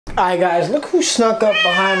Alright guys, look who snuck up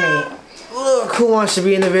behind me. Look who wants to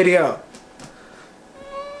be in the video.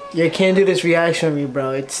 You can't do this reaction with me,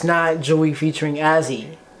 bro. It's not Joey featuring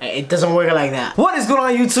Azzy. It doesn't work like that. What is going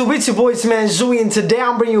on YouTube? It's your boy, man, Joey, and today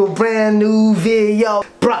I'm bringing you a brand new video.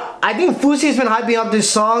 Bruh, I think Fousey's been hyping up this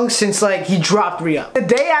song since like he dropped Re-Up. The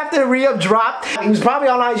day after Re-Up dropped, he was probably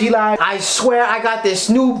on IG Live. I swear I got this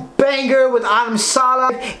new banger with Saleh Mashallah.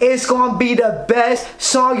 It's gonna be the best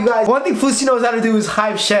song, you guys. One thing Fousey knows how to do is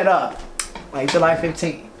hype shit up. Like July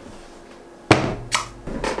 15th.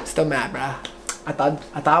 Still mad, bruh. I thought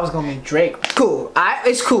I was gonna make Drake. Cool.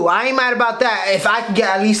 It's cool. I ain't mad about that. If I could get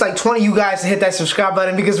at least like 20 of you guys to hit that subscribe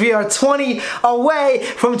button, because we are 20 away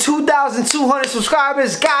from 2,200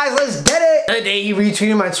 subscribers. Guys, let's get it. The other day he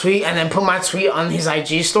retweeted my tweet and then put my tweet on his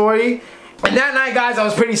IG story. And that night, guys, I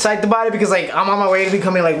was pretty psyched about it because like I'm on my way to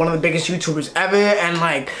becoming like one of the biggest YouTubers ever, and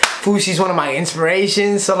like Fousey's one of my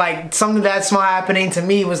inspirations. So like something that small happening to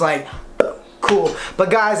me was like cool.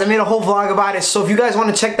 But guys, I made a whole vlog about it, so if you guys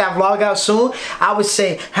want to check that vlog out soon, I would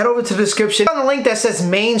say head over to the description on the link that says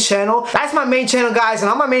main channel. That's my main channel, guys,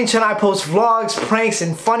 and on my main channel I post vlogs, pranks,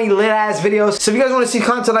 and funny lit ass videos. So if you guys want to see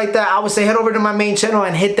content like that, I would say head over to my main channel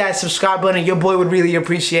and hit that subscribe button. Your boy would really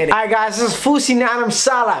appreciate it. Alright guys, this is Fousey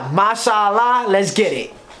Saleh Mashallah. Let's get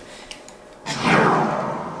it.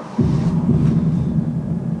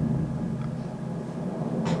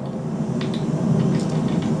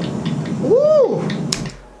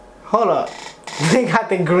 Hold up. They got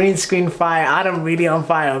the green screen fire. I'm really on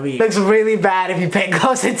fire over here. Looks really bad if you pay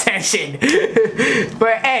close attention.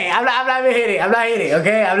 But hey, I'm not even hating. I'm not hating,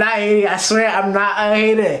 okay? I'm not hating. I swear I'm not a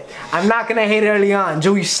hater. I'm not gonna hate early on.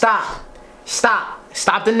 Joey, stop. Stop.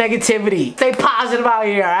 Stop the negativity. Stay positive out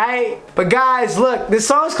here, alright? But guys, look, this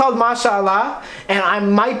song is called Mashallah, and I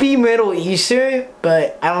might be Middle Eastern,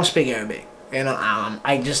 but I don't speak Arabic. You know,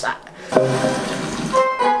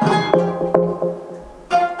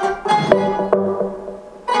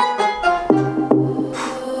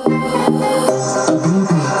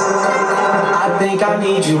 I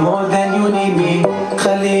need you more than you need me,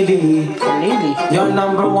 Khalili. You're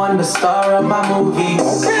number one, the star of my movie.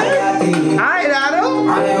 Okay. Alright, Adam.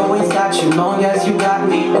 I always got you, long as you got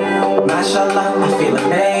me. Mashallah, I feel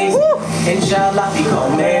amazed. Inshallah, we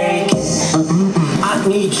gon' make it. I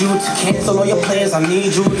need you to cancel all your plans. I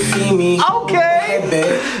need you to see me.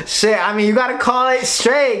 Okay. Shit, I mean, you gotta call it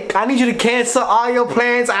straight. I need you to cancel all your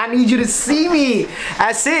plans. I need you to see me.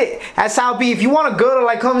 That's it. That's how it be. If you want a girl to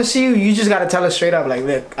like come and see you, you just gotta tell her straight up, like,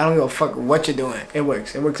 look, I don't give a fuck what you're doing. It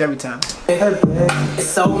works. It works every time. It's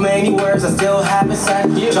so many words I still haven't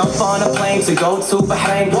said. Jump on a plane to go to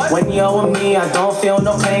Bahrain. When you're with me, I don't feel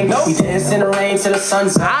no pain. We dance in the rain till the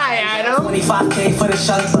sun's up. Hi, Adam. 25K for the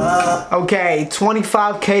shanta. Okay,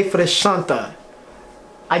 25K for the shanta.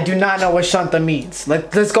 I do not know what shanta means.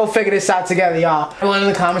 Let's go figure this out together, y'all. Everyone in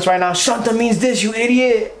the comments right now, shanta means this, you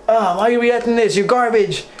idiot. Why are you reacting to this? You're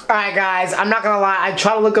garbage. Alright guys, I'm not gonna lie. I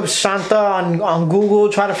try to look up shanta on Google,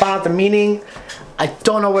 try to find out the meaning. I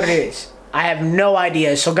don't know what it is. I have no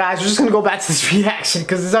idea. So guys, we're just gonna go back to this reaction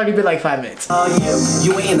because it's already been like 5 minutes.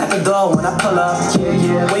 You waiting at the door when I pull up.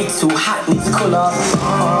 Way too hot, need to cool up.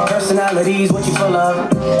 Personalities, what you full of.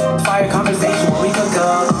 Fire conversation when we cook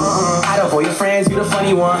up. Out of all your friends, you the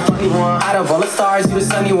funny one. Out of all the stars, you the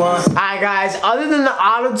sunny one. Alright guys, other than the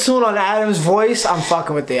auto-tune on Adam's voice, I'm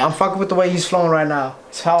fucking with it. I'm fucking with the way he's flowing right now.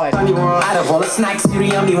 It's how I do. Out of all the snacks, you the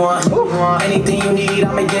yummy one. Anything you need,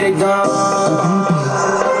 I'ma get it done.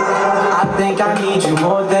 I think I need you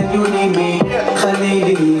more than you need me,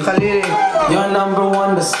 Khalili. You're number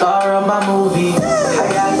one, the star of my movie.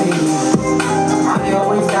 I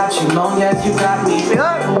always got you, long as you got me.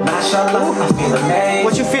 Mashallah, I feel amazed.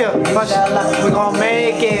 What you feel? Inshallah, we're gonna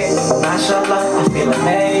make it. Mashallah, I feel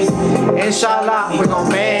amazed. Inshallah, we're gonna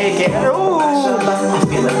make it. Ooh. Mashallah, I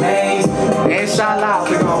feel amazed. Inshallah,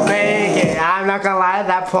 we're gonna make it. I'm not gonna lie,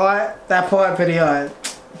 that part pretty hard.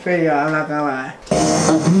 Pretty hard, I'm not gonna lie.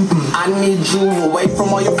 I need you away from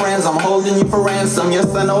all your friends. I'm holding you for ransom.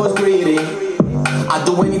 Yes, I know it's greedy. I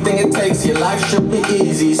do anything it takes. Your life should be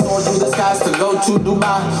easy. Soar through the skies to go to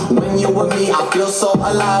Dubai. When you're with me, I feel so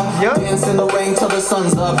alive. Yep. Dance in the rain till the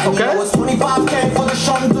sun's up. And you know it's 25K for the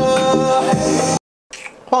shanta.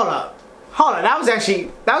 Hold up. Hold on, that was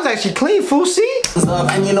actually clean, Fousey.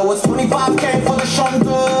 And you know it's 25K for the shanta.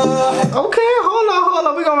 Okay, hold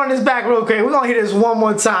on. We're gonna run this back real quick. We're gonna hit this one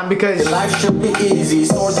more time because life should be easy.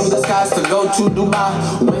 Soar through the skies to go to Dubai.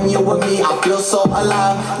 When you're with me, I feel so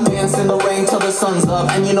alive. Dance in the rain till the sun's up.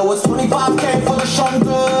 And you know it's 25K for the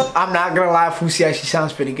shanta. I'm not gonna lie, Fousey actually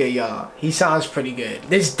sounds pretty good, y'all. He sounds pretty good.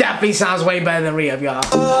 This definitely sounds way better than Re-Up, y'all.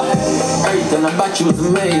 Everything about you is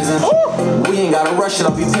amazing. Ooh. We ain't gotta rush it,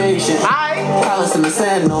 I'll be patient. Palace in the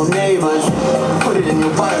sand, no neighbors. Put it in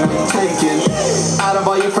your butt and I'm taking. Out of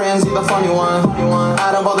all your friends, you're the funny one.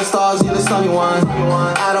 Out of all the stars, you're the sunny one.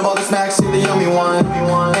 Out of all the snacks, you're the yummy one.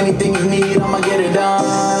 Anything you need, I'ma get it done.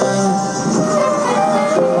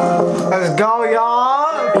 Let's go,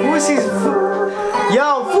 y'all. Fousey's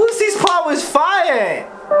part was fire.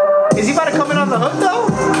 Is he about to come in on the hook though?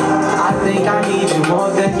 I think I need you more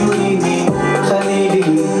than you need me.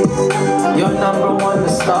 Khalidi, you're number one, the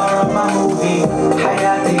star of my movie.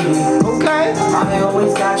 Hayati. Okay. I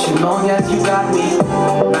always got you, long as you got me.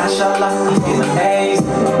 Mashallah, I'm feeling amazed.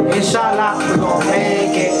 Inshallah, we're gonna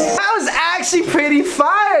make it. That was actually pretty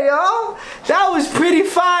fire, y'all. That was pretty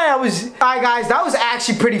fire. Alright guys, that was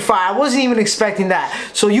actually pretty fire. I wasn't even expecting that.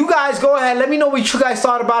 So you guys go ahead, let me know what you guys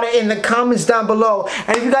thought about it in the comments down below.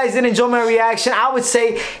 And if you guys did enjoy my reaction, I would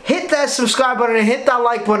say hit that subscribe button and hit that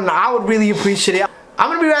like button. I would really appreciate it. I'm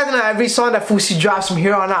going to be reacting to every song that Fousey drops from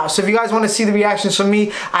here on out. So if you guys want to see the reactions from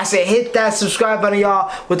me, I say hit that subscribe button,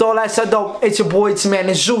 y'all. With all that said though, it's your boy, it's your man,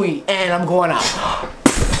 it's Joby, and I'm going out.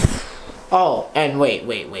 Oh, and wait.